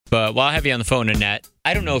But while I have you on the phone, Annette,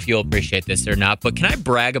 I don't know if you'll appreciate this or not, but can I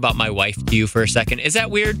brag about my wife to you for a second? Is that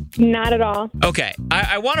weird? Not at all. Okay,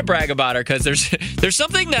 I want to brag about her because there's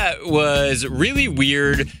something that was really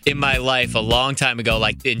weird in my life a long time ago,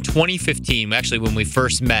 like in 2015, actually when we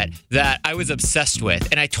first met, that I was obsessed with,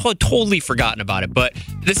 and I totally forgotten about it. But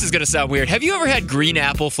this is going to sound weird. Have you ever had green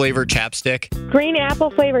apple flavored chapstick? Green apple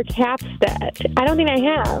flavored chapstick. I don't think I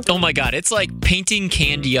have. Oh my God, it's like painting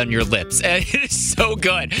candy on your lips. And it is so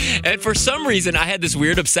good. And for some reason, I had this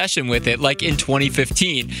weird obsession with it, like in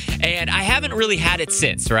 2015. And I haven't really had it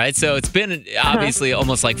since, right? So it's been obviously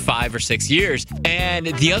almost like 5 or 6 years. And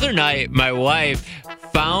the other night, my wife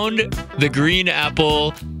found the green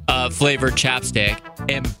apple flavored chapstick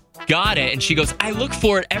and got it, and she goes, I look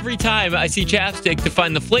for it every time I see chapstick to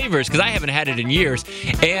find the flavors because I haven't had it in years.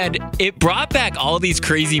 And it brought back all these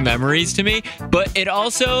crazy memories to me, but it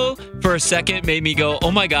also for a second made me go,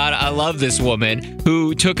 oh my God, I love this woman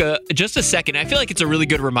who took just a second. I feel like it's a really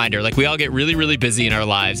good reminder. Like, we all get really, really busy in our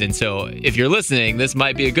lives, and so if you're listening, this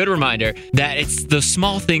might be a good reminder that it's the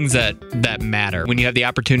small things that matter. When you have the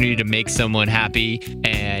opportunity to make someone happy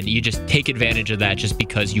and you just take advantage of that just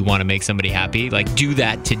because you want to make somebody happy, like, do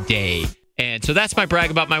that today. And so that's my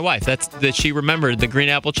brag about my wife. That's that she remembered the green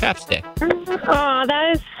apple chapstick. Oh,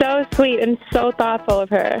 that is so sweet and so thoughtful of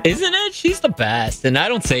her. Isn't it? She's the best. And I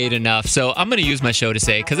don't say it enough. So I'm going to use my show to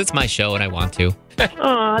say it because it's my show and I want to.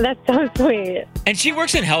 Oh, that's so sweet. And she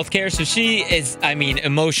works in healthcare, so she is, I mean,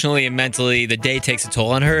 emotionally and mentally, the day takes a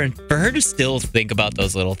toll on her. And for her to still think about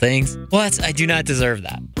those little things, well, I do not deserve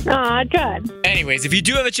that. Oh, good. Anyways, if you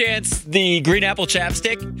do have a chance, the green apple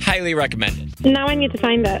chapstick, highly recommended. Now I need to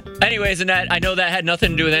find it. Anyways, Annette, I know that had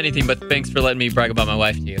nothing to do with anything, but thanks for letting me brag about my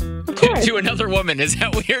wife to you. Of course. To another woman. Is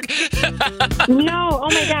that weird? No. Oh,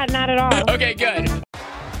 my God. Not at all. Okay, good.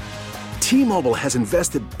 T-Mobile has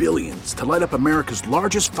invested billions to light up America's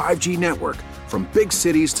largest 5G network, from big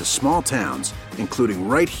cities to small towns, including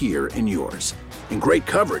right here in yours. And great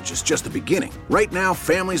coverage is just the beginning. Right now,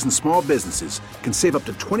 families and small businesses can save up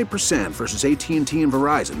to 20% versus AT&T and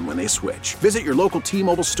Verizon when they switch. Visit your local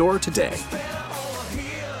T-Mobile store today.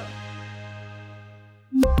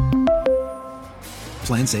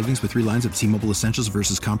 Plan savings with 3 lines of T-Mobile Essentials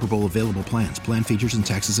versus comparable available plans. Plan features and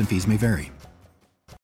taxes and fees may vary.